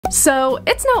So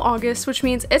it's now August, which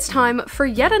means it's time for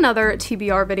yet another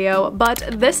TBR video, but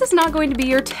this is not going to be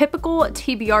your typical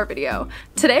TBR video.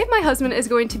 Today, my husband is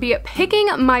going to be picking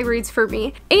my reads for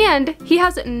me, and he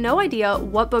has no idea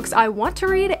what books I want to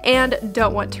read and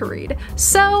don't want to read.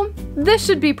 So this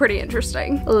should be pretty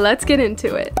interesting. Let's get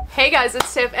into it. Hey guys,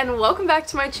 it's Tiff, and welcome back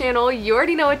to my channel. You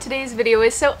already know what today's video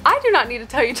is, so I do not need to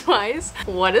tell you twice.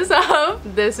 What is up?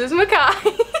 This is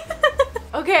Makai.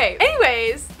 Okay,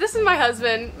 anyways, this is my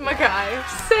husband, Makai.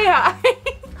 Say hi.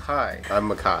 Hi, I'm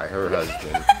Makai, her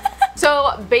husband.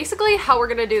 So basically how we're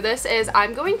gonna do this is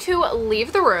I'm going to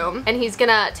leave the room and he's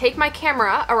gonna take my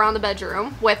camera around the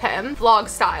bedroom with him, vlog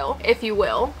style, if you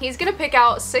will. He's gonna pick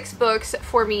out 6 books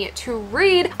for me to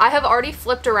read. I have already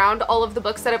flipped around all of the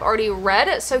books that I've already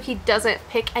read, so he doesn't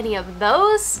pick any of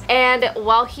those. And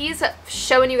while he's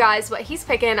showing you guys what he's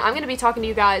picking, I'm gonna be talking to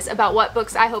you guys about what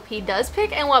books I hope he does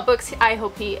pick and what books I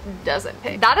hope he doesn't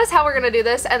pick. That is how we're gonna do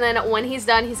this, and then when he's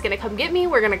done, he's gonna come get me.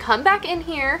 We're gonna come back in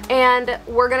here and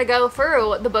we're gonna go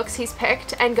through the books he's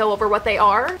picked and go over what they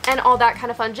are and all that kind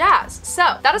of fun jazz.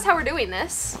 So that is how we're doing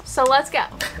this. So let's go.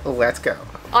 Let's go.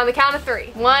 On the count of 3.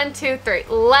 1, 2, 3.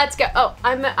 Let's go. Oh,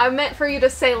 I meant for you to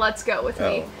say let's go with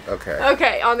me. Oh, okay.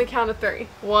 Okay, on the count of 3.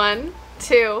 1,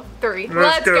 2, 3.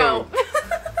 Let's go.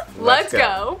 Let's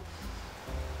go.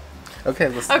 Okay,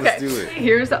 let's do it.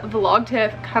 Here's vlog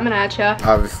tip coming at ya.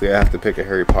 Obviously, I have to pick a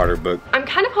Harry Potter book. I'm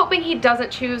kind of hoping he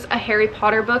doesn't choose a Harry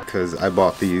Potter book, because I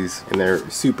bought these and they're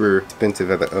super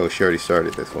expensive at the, oh, she already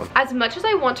started this one. As much as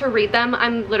I want to read them,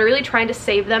 I'm literally trying to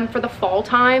save them for the fall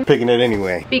time. Picking it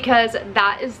anyway. Because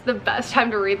that is the best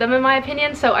time to read them in my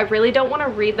opinion, so I really don't want to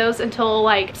read those until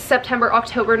like September,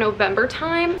 October, November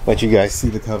time. Let you guys see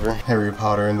the cover. Harry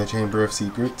Potter and the Chamber of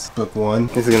Secrets, book 1.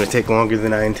 This is gonna take longer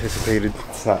than I anticipated.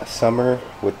 It's not Summer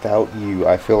Without You.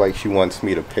 I feel like she wants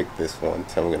me to pick this one,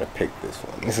 so I'm gonna pick this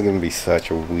one. This is gonna be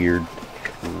such a weird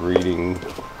reading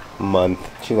month.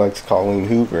 She likes Colleen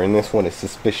Hoover, and this one is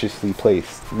suspiciously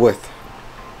placed with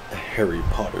a Harry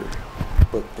Potter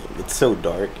book thing. It's so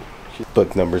dark.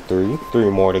 Book number 3. 3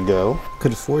 more to go.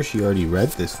 Could have swore she already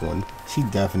read this one. She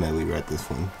definitely read this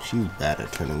one. She's bad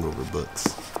at turning over books.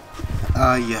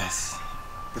 Yes.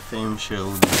 The famed show,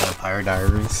 The Vampire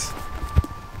Diaries.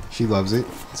 She loves it.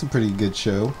 It's a pretty good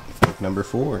show. Book number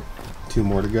 4. 2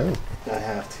 more to go.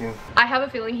 I have a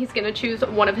feeling he's gonna choose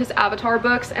one of his Avatar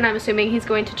books, and I'm assuming he's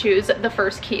going to choose the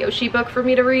first Kyoshi book for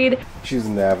me to read.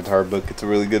 Choosing the Avatar book. It's a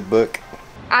really good book.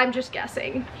 I'm just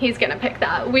guessing he's gonna pick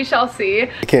that. We shall see.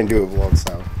 I can't do it vlog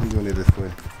style. I'm doing it this way.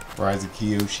 Rise of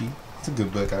Kyoshi. It's a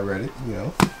good book. I read it, you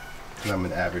know, because I'm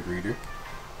an avid reader.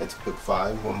 That's book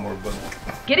 5, 1 more book.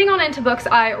 Getting on into books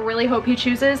I really hope he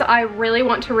chooses, I really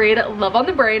want to read Love on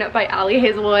the Brain by Ali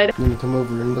Hazelwood. Let me come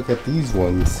over and look at these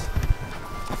ones.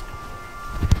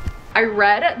 I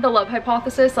read The Love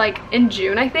Hypothesis like in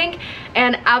June, I think,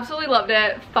 and absolutely loved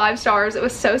it. 5 stars. It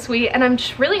was so sweet, and I'm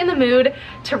just really in the mood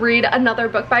to read another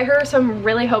book by her, so I'm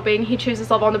really hoping he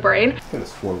chooses Love on the Brain. I could have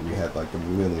sworn we had like a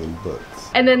million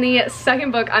books. And then the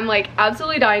second book I'm like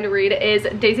absolutely dying to read is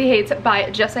Daisy Hates by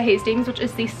Jessa Hastings, which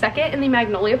is the second in the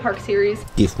Magnolia Park series.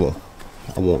 This one.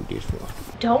 I want this one.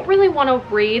 Don't really want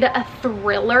to read a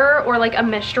thriller or like a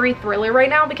mystery thriller right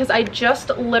now because I just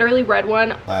literally read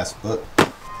one. Last book.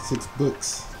 6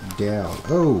 books down.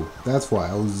 Oh, that's why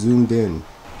I was zoomed in.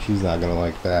 She's not gonna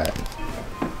like that.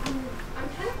 I'm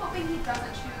kind of hoping he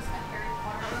doesn't choose a Harry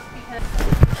Potter book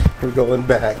because we're going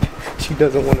back. She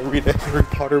doesn't want to read a Harry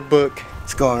Potter book.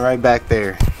 It's going right back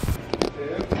there.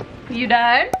 You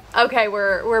done? Okay,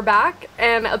 we're back,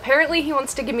 and apparently he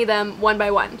wants to give me them 1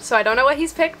 by 1. So I don't know what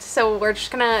he's picked, so we're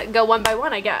just gonna go 1 by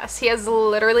 1, I guess. He has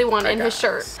literally one in his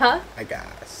shirt. Huh? I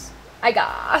guess.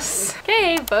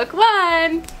 Okay, book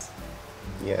 1.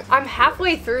 Yes. I'm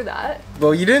halfway through that.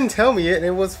 Well, you didn't tell me it, and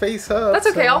it was face up. That's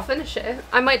okay, so I'll finish it.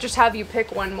 I might just have you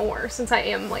pick 1 more since I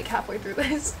am like halfway through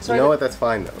this. So you know what? That's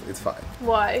fine though. It's fine.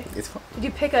 Why? It's fine. Did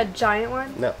you pick a giant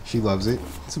one? No. She loves it.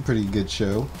 It's a pretty good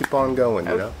show. Keep on going,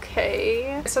 you know?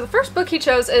 Okay. So the first book he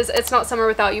chose is It's Not Summer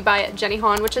Without You by Jenny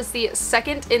Han, which is the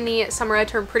second in the Summer I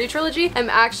Turned Pretty trilogy.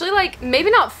 I'm actually like maybe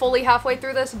not fully halfway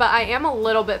through this, but I am a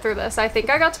little bit through this. I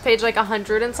think I got to page like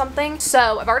 100 and something.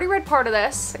 So I've already read part of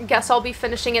this. Guess I'll be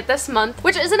finishing it this month,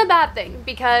 which isn't a bad thing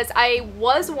because I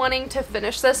was wanting to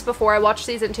finish this before I watched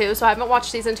season 2, so I haven't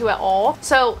watched season 2 at all.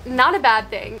 So not a bad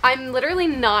thing. I'm literally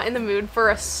not in the mood for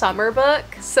a summer book,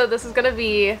 so this is gonna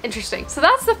be interesting. So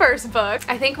that's the first book.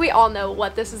 I think we all know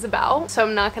what this is about, so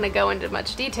I'm not gonna go into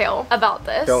much detail about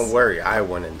this. Don't worry, I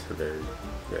went into very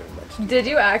much Did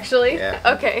you actually? Yeah.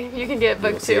 Okay, you can get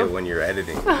book You'll see 2. it when you're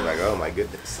editing. You're like, oh my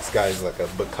goodness, this guy's like a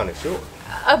book connoisseur.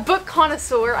 A book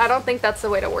connoisseur, I don't think that's the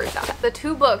way to word that. The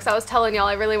 2 books I was telling y'all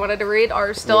I really wanted to read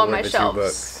are still What on were my the 2 shelves.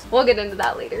 books? We'll get into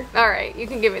that later. Alright, you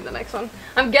can give me the next one.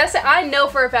 I'm guessing, I know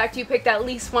for a fact you picked at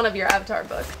least one of your Avatar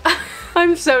books.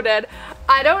 I'm so dead.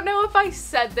 I don't know if I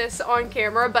said this on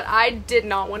camera, but I did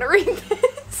not want to read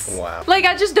this. Wow. Like,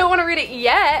 I just don't want to read it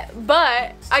yet,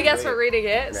 but I guess late. we're reading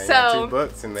it, Now you so. got 2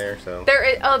 books in there, so. There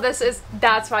is, oh,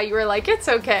 that's why you were like, it's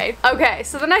okay. Okay,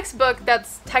 so the next book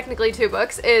that's technically 2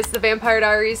 books is The Vampire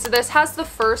Diaries. So this has the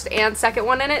first and second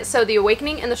one in it. So The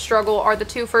Awakening and The Struggle are the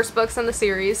 2 first books in the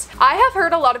series. I have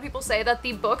heard a lot of people say that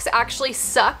the books actually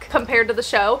suck compared to the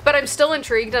show, but I'm still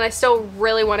intrigued and I still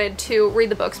really wanted to read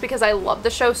the books because I love the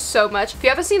show so much. If you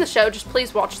haven't seen the show, just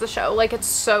please watch the show. Like, it's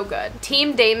so good.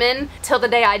 Team Damon till the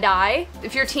day I die.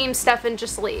 If you're Team Stefan,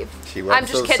 just leave. She loves I'm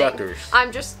just those kidding. suckers.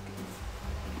 I'm just.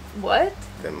 What?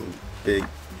 Them big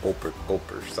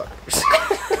oper suckers.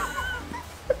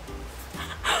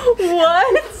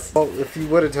 What? Well, if you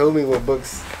would have told me what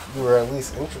books you were at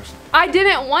least interested. I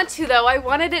didn't want to though. I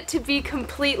wanted it to be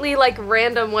completely like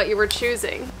random what you were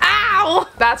choosing. Ow!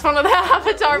 That's one of the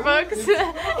Avatar books.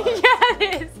 Yeah,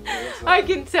 it is. I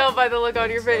can tell by the look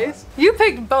on your face. You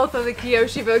picked both of the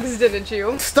Kyoshi books, didn't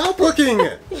you? Stop looking!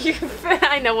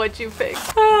 I know what you picked.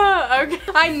 Okay.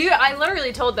 I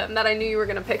literally told them that I knew you were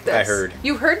gonna pick this. I heard.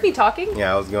 You heard me talking?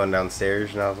 Yeah, I was going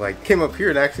downstairs and I was like, came up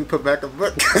here to actually put back a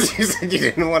book because you said you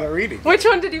didn't want to read it. Which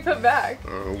one did you put back?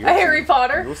 You'll A Harry see.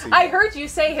 Potter? You'll see. I heard you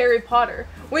say Harry Potter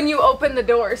when you opened the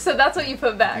door, so that's what you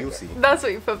put back. You'll see. That's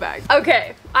what you put back.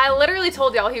 Okay, I literally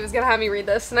told y'all he was gonna have me read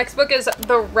this. Next book is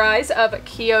The Rise of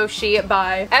Kyoshi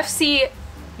by F.C.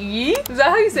 Yeet? Is that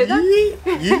how you say that?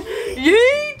 Yeet.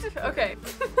 Yeet! Okay.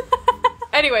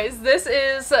 Anyways, this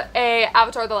is a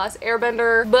Avatar The Last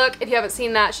Airbender book. If you haven't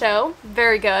seen that show,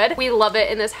 very good. We love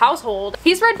it in this household.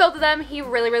 He's read both of them. He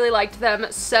really liked them.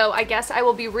 So I guess I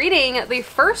will be reading the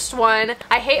first one.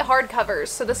 I hate hardcovers,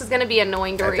 so this is going to be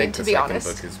annoying to read, to be honest.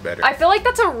 I think the second book is better. I feel like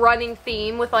that's a running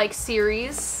theme with like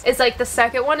series. It's like the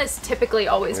second one is typically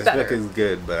always This better. book is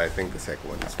good, but I think the second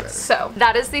one is better. So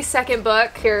that is the second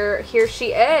book. Here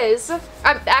she is.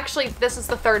 Actually, this is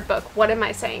the third book. What am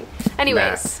I saying?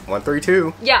 Anyways. Math. 1, 3, 2.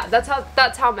 Yeah, that's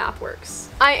how math works.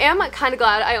 I am kind of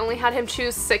glad I only had him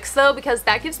choose 6 though, because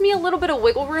that gives me a little bit of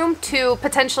wiggle room to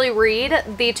potentially read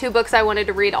the 2 books I wanted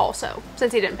to read also,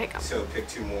 since he didn't pick them. So pick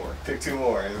 2 more. Pick 2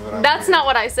 more is what I'm That's hearing. not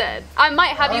what I said. I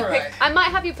might have you Alright. pick. I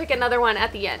might have you pick another one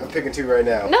at the end. I'm picking 2 right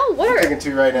now. No, what I'm are picking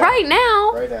 2 right now. Right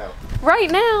now. Right now. Right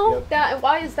now. Yep. That.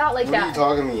 Why is that like What are you that?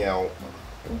 talking me out?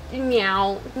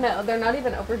 Meow. No, they're not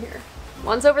even over here.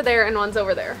 One's over there and one's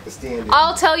over there. The standard.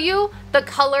 I'll tell you the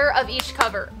color of each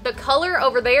cover. The color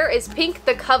over there is pink.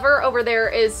 The cover over there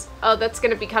is, oh, that's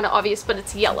gonna be kind of obvious, but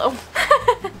it's yellow.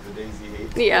 The Daisy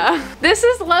hates. Yeah. This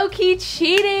is low-key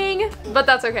cheating, but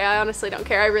that's okay. I honestly don't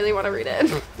care. I really want to read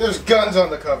it. There's guns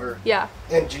on the cover. Yeah.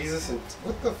 And Jesus and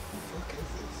what the fuck is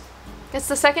this? It's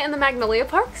the second in the Magnolia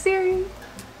Park series.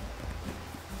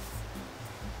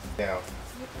 Now.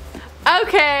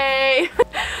 Okay.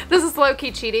 This is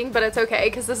low-key cheating, but it's okay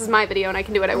because this is my video and I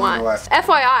can do what I want.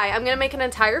 FYI, I'm gonna make an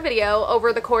entire video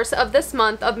over the course of this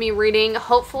month of me reading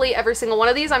hopefully every single one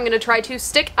of these. I'm gonna try to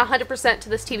stick 100% to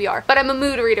this TBR, but I'm a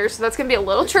mood reader, so that's gonna be a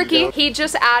little tricky. He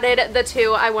just added the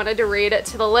 2 I wanted to read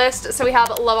to the list. So we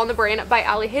have Love on the Brain by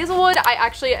Ali Hazelwood. I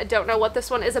actually don't know what this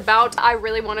one is about. I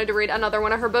really wanted to read another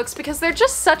one of her books because they're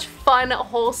just such fun,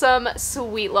 wholesome,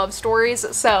 sweet love stories.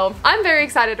 So I'm very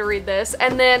excited to read this.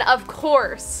 And then of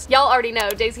course, y'all already know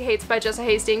Daisy Hates by Jessa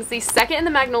Hastings, the second in the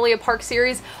Magnolia Park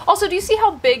series. Also, do you see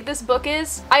how big this book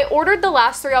is? I ordered the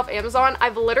last 3 off Amazon.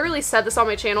 I've literally said this on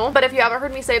my channel, but if you haven't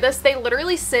heard me say this, they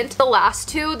literally sent the last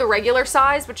 2 the regular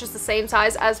size, which is the same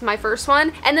size as my first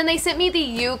one, and then they sent me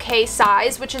the UK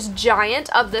size, which is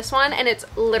giant of this one, and it's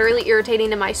literally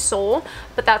irritating to my soul,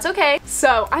 but that's okay.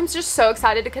 So I'm just so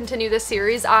excited to continue this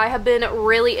series. I have been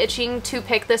really itching to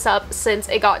pick this up since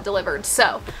it got delivered,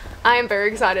 so I am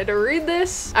very excited to read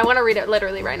this. I want to read it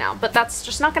literally right now, but that's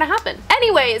just not gonna happen.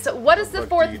 Anyways, what is the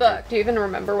 4th book? Do you even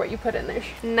remember what you put in there?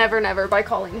 Never Never by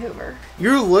Colleen Hoover.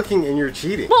 You're looking and you're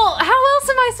cheating. Well, how else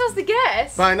am I supposed to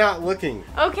guess? By not looking.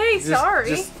 Okay,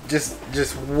 sorry.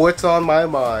 Just what's on my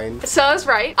mind. So I was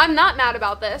right. I'm not mad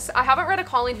about this. I haven't read a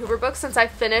Colleen Hoover book since I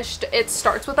finished It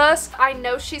Starts With Us. I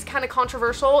know she's kind of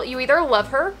controversial. You either love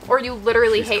her or you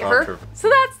literally hate her. So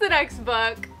that's the next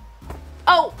book.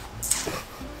 Oh.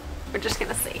 We're just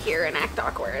gonna sit here and act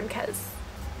awkward because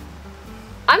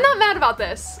I'm not mad about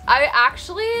this. I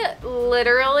actually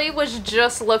literally was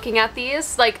just looking at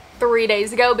these like 3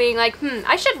 days ago being like,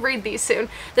 I should read these soon.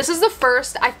 This is the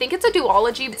first, I think it's a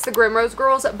duology. It's the Grimrose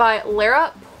Girls by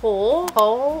Lara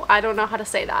Pohl. I don't know how to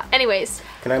say that. Anyways.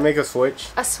 Can I make a switch?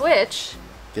 A switch?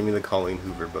 Give me the Colleen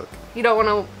Hoover book. You don't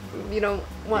want to, you don't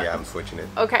want. Yeah, I'm switching it.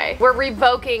 Okay, we're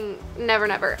revoking Never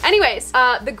Never. Anyways,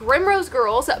 the Grimrose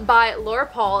Girls by Lara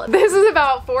Pohl. This is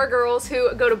about 4 girls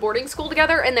who go to boarding school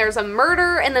together and there's a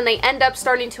murder and then they end up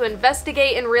starting to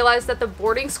investigate and realize that the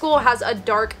boarding school has a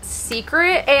dark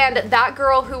secret, and that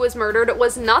girl who was murdered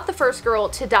was not the first girl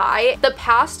to die. The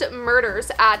past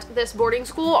murders at this boarding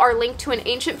school are linked to an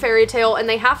ancient fairy tale and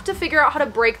they have to figure out how to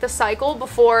break the cycle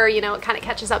before, you know, it kind of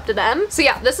catches up to them. So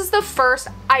yeah, this is the first.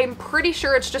 I'm pretty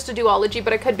sure it's just a duology,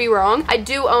 but I could be wrong. I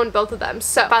do own both of them.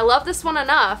 So if I love this one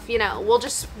enough, you know, we'll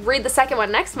just read the second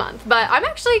one next month. But I'm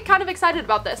actually kind of excited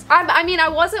about this. I mean, I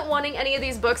wasn't wanting any of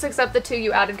these books except the 2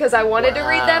 you added because I wanted to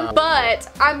read them, but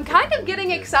I'm kind of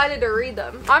getting excited to read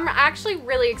them. I'm actually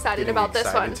really excited about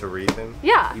this one. To read them?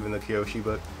 Yeah. Even the Kyoshi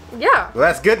book? Yeah. Well,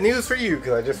 that's good news for you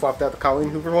because I just swapped out the Colleen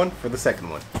Hoover one for the second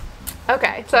one.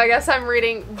 Okay, so I guess I'm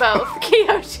reading both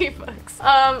Kyoshi books.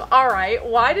 Alright,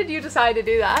 why did you decide to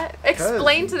do that?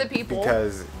 Explain to the people.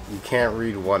 Because you can't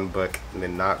read one book and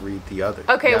then not read the other.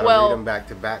 Okay, you gotta well, read them back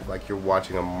to back like you're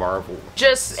watching a Marvel.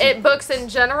 Just books in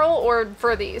general or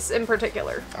for these in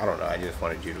particular? I don't know, I just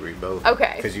wanted you to read both.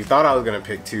 Okay. Because you thought I was gonna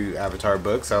pick 2 Avatar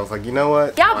books. I was like, you know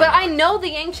what? Yeah, but I know the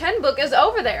Yang Chen book is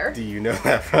over there. Do you know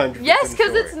that for 100%? Yes,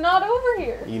 because it's not over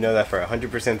here. You know that for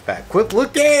 100% fact. Quit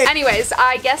looking! Anyways,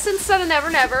 I guess instead of Never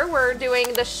Never, we're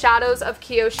doing The Shadows of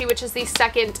Kyoshi, which is the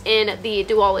second in the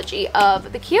duology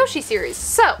of the Kyoshi series.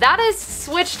 So that is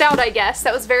switched out, I guess.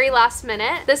 That was very last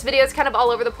minute. This video is kind of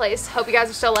all over the place. Hope you guys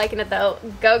are still liking it though.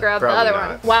 Go grab Probably the other not.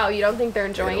 one. Wow, you don't think they're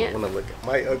enjoying it? I don't want to look at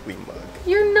my ugly mug.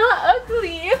 You're not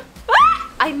ugly.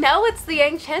 I know it's the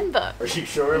Yang Chen book. Are you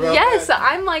sure about yes, that?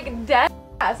 I'm like dead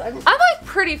ass. I'm like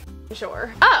pretty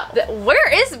sure. Oh,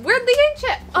 where'd the Yang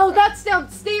Chen? Oh, that's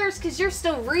downstairs because you're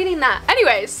still reading that.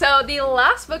 Anyways, so the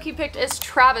last book he picked is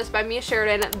Travis by Mia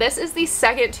Sheridan. This is the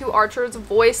second to Archer's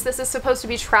Voice. This is supposed to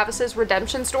be Travis's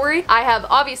redemption story. I have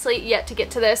obviously yet to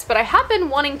get to this, but I have been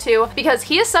wanting to because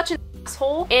he is such an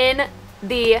asshole in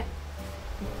the...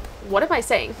 What am I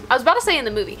saying? I was about to say in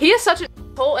the movie. He is such an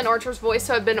asshole in Archer's Voice,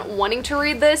 so I've been wanting to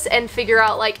read this and figure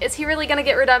out, like, is he really gonna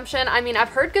get redemption? I mean, I've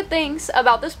heard good things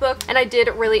about this book, and I did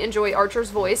really enjoy Archer's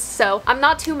Voice, so I'm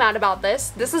not too mad about this.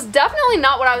 This is definitely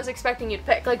not what I was expecting you to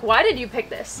pick. Like, why did you pick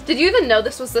this? Did you even know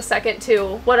this was the second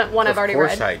to one I've already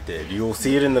read? Of course I did. You'll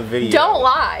see it in the video. Don't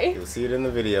lie. You'll see it in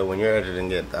the video when you're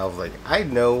editing it. I was like, I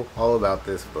know all about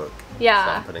this book. Yeah.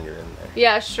 So I'm putting it in there.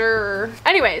 Yeah, sure.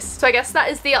 Anyways, so I guess that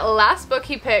is the last book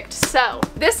he picked. So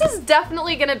this is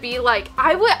definitely gonna be like,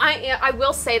 I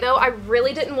will say though, I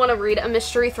really didn't want to read a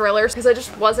mystery thriller because I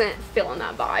just wasn't feeling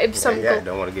that vibe. So yeah,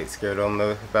 don't want to get scared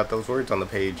about those words on the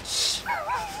page.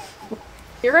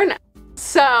 You're an.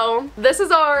 So this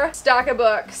is our stack of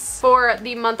books for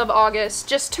the month of August.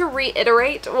 Just to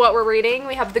reiterate what we're reading,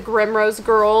 we have The Grimrose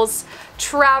Girls,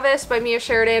 Travis by Mia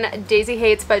Sheridan, Daisy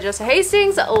Hates by Jessa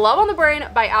Hastings, Love on the Brain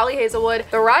by Ali Hazelwood,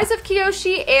 The Rise of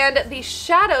Kyoshi, and The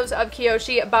Shadows of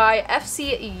Kyoshi by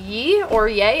F.C. Yi, or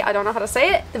Ye, I don't know how to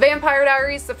say it. The Vampire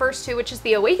Diaries, the first 2, which is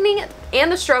The Awakening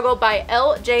and The Struggle by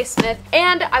L.J. Smith,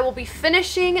 and I will be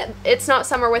finishing It's Not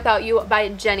Summer Without You by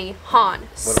Jenny Han.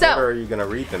 What order are you gonna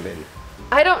read them in?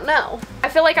 I don't know. I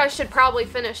feel like I should probably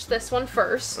finish this one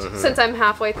first, since I'm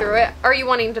halfway through it. Are you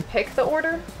wanting to pick the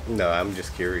order? No, I'm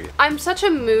just curious. I'm such a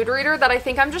mood reader that I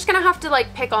think I'm just gonna have to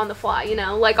like pick on the fly, you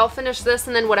know? Like I'll finish this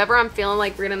and then whatever I'm feeling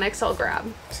like reading next I'll grab.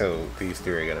 So these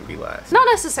 3 are gonna be last? Not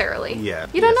necessarily. Yeah.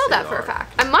 You don't know that for a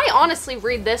fact. I might honestly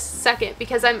read this second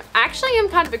because I'm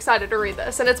kind of excited to read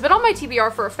this and it's been on my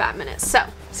TBR for a fat minute. So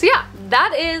yeah,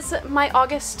 that is my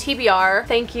August TBR.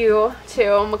 Thank you to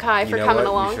Makai for coming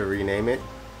along. You should rename it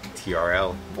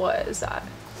TRL. What is that?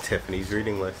 Tiffany's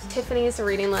Reading List. Tiffany's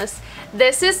Reading List.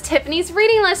 This is Tiffany's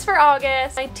Reading List for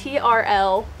August. My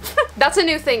TRL. That's a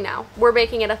new thing now. We're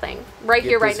making it a thing right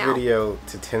here, right now. Get this video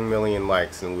to 10 million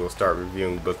likes and we'll start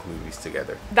reviewing book movies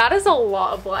together. That is a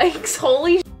lot of likes.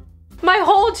 Holy sh**. My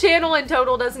whole channel in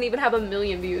total doesn't even have 1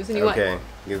 million views. And okay,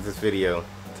 get this video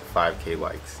to 5K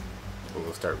likes. And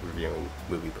we'll start reviewing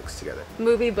movie books together.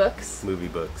 Movie books? Movie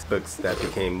books. Books that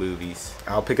became movies.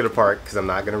 I'll pick it apart because I'm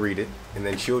not going to read it. And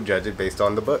then she'll judge it based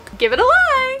on the book. Give it a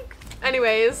like!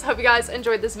 Anyways, hope you guys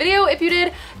enjoyed this video. If you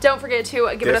did, don't forget to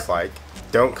give it a... Dislike.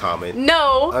 Don't comment.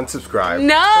 No. Unsubscribe.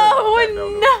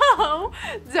 No.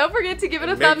 Don't forget to give it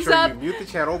a thumbs up. Make sure you mute the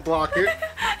channel, block it.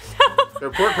 No.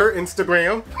 Report her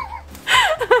Instagram.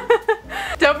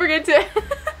 Don't forget to...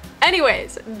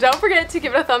 Anyways, don't forget to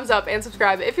give it a thumbs up and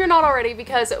subscribe if you're not already,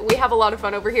 because we have a lot of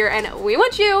fun over here and we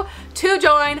want you to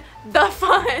join the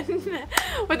fun.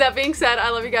 With that being said,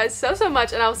 I love you guys so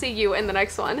much, and I'll see you in the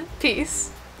next one. Peace.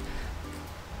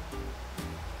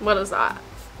 What is that?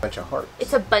 Bunch of hearts.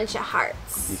 It's a bunch of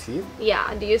hearts. You see it?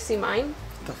 Yeah. Do you see mine?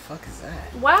 What the fuck is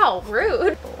that? Wow,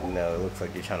 rude. No, it looks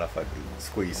like you're trying to fucking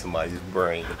squeeze somebody's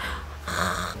brain.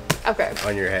 Okay.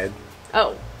 On your head.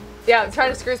 Oh. Yeah, I'm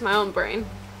trying to squeeze my own brain.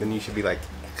 Then you should be like...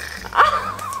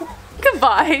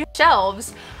 Goodbye.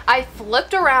 Shelves. I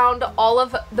flipped around all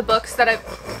of the books that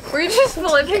Were you just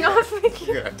flipping off me?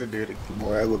 You have to do it.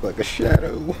 Boy, I look like a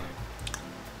shadow.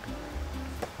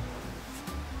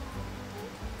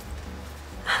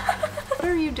 What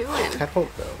are you doing? I don't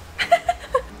know.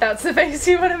 That's the face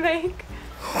you want to make?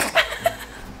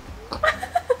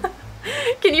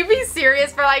 Can you be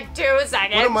serious for like 2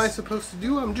 seconds? What am I supposed to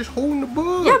do? I'm just holding the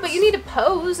book. Yeah, but you need to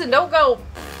pose and don't go...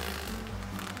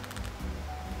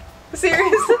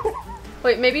 Seriously?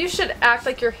 Wait, maybe you should act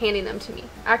like you're handing them to me.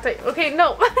 Act like... Okay,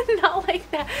 no. Not like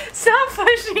that. Stop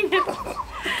pushing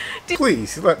it.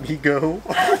 Please, let me go.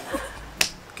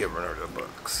 Give her the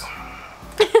books.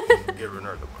 Give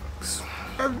her the books.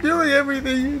 I'm doing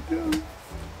everything you do.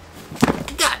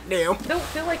 Goddamn. I don't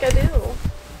feel like I do.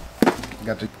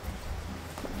 Got to...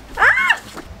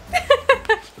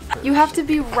 You have to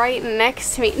be right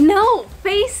next to me. No,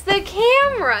 face the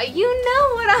camera. You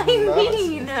know what I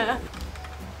mean.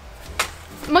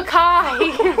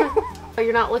 Makai. Oh,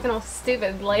 you're not looking all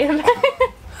stupid, Liam.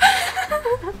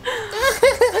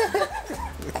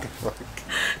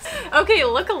 Okay,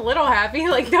 look a little happy.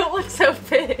 Like, don't look so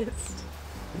pissed.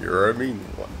 You're a mean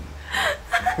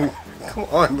one. Come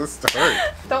on, let's start.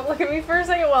 Don't look at me for a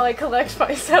second while I collect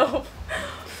myself.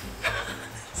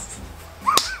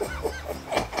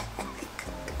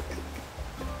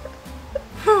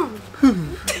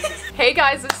 Hey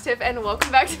guys, it's Tiff and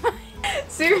welcome back to my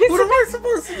series. What am I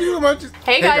supposed to do? Am I just...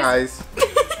 Hey guys.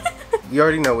 You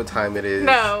already know what time it is.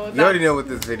 No. You already know what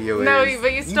this video is. No,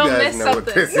 but you still missed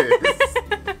something. You guys know what this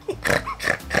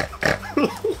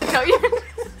is. No, you're...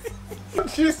 I'm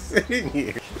just sitting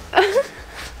here.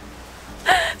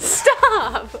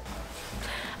 Stop.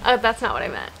 Oh, that's not what I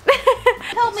meant.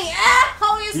 Help me.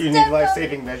 Ah, Do you need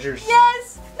life-saving measures? Yes.